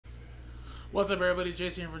What's up, everybody?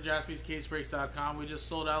 Jason here from JaspysCaseBreaks.com. We just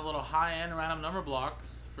sold out a little high-end random number block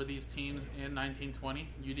for these teams in 1920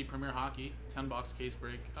 UD Premier Hockey 10-box case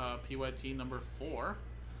break, PYT number 4.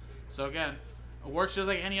 So again, it works just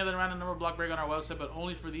like any other random number block break on our website, but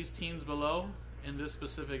only for these teams below in this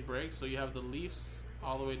specific break. So you have the Leafs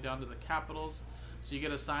all the way down to the Capitals. So you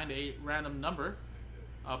get assigned a random number,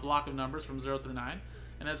 a block of numbers from 0 through 9.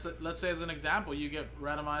 And let's say as an example, you get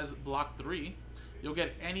randomized block 3. You'll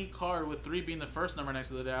get any card with 3 being the first number next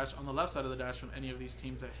to the dash on the left side of the dash from any of these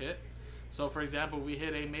teams that hit. So for example, we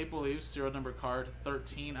hit a Maple Leafs 0 number card,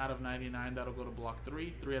 13 out of 99, that'll go to block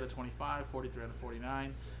 3, 3 out of 25, 43 out of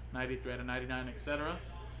 49, 93 out of 99, etc.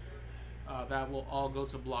 That will all go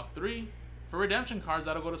to block 3. For redemption cards,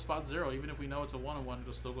 that'll go to spot 0. Even if we know it's a 1-on-1,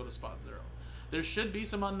 it'll still go to spot 0. There should be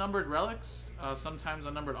some unnumbered relics, sometimes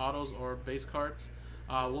unnumbered autos or base cards.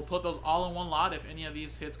 We'll put those all in one lot if any of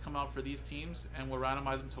these hits come out for these teams, and we'll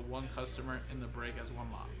randomize them to one customer in the break as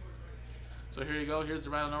one lot. So here you go. Here's the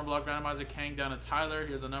random number block randomizer, Kang down to Tyler.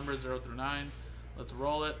 Here's the number 0 through 9. Let's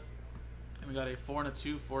roll it. And we got a 4 and a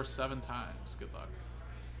 2 for 7 times. Good luck.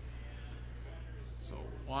 So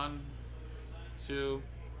 1, 2,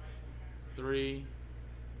 3,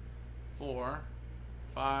 4,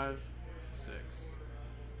 5, 6.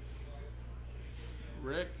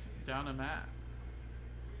 Rick down to Matt.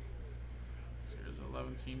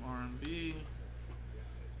 11 team R&B.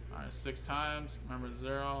 Alright, 6 times. Remember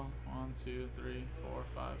 0. 1, 2, 3, 4,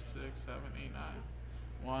 5, 6, 7, 8, 9.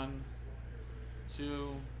 1,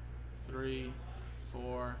 2, 3,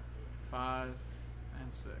 4, 5,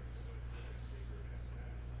 and 6.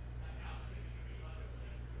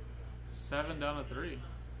 7 down to 3.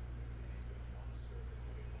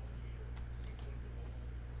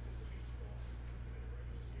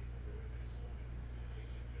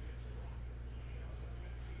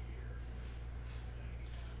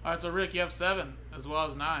 Alright, so Rick, you have 7 as well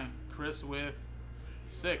as 9. Chris with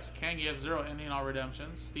 6. Kang, you have 0, ending all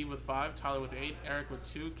redemptions. Steve with 5. Tyler with 8. Eric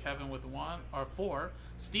with 2. Kevin with 4.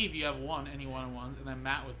 Steve, you have 1, any 1-on-1s. And then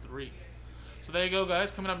Matt with 3. So there you go, guys.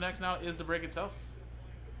 Coming up next now is the break itself.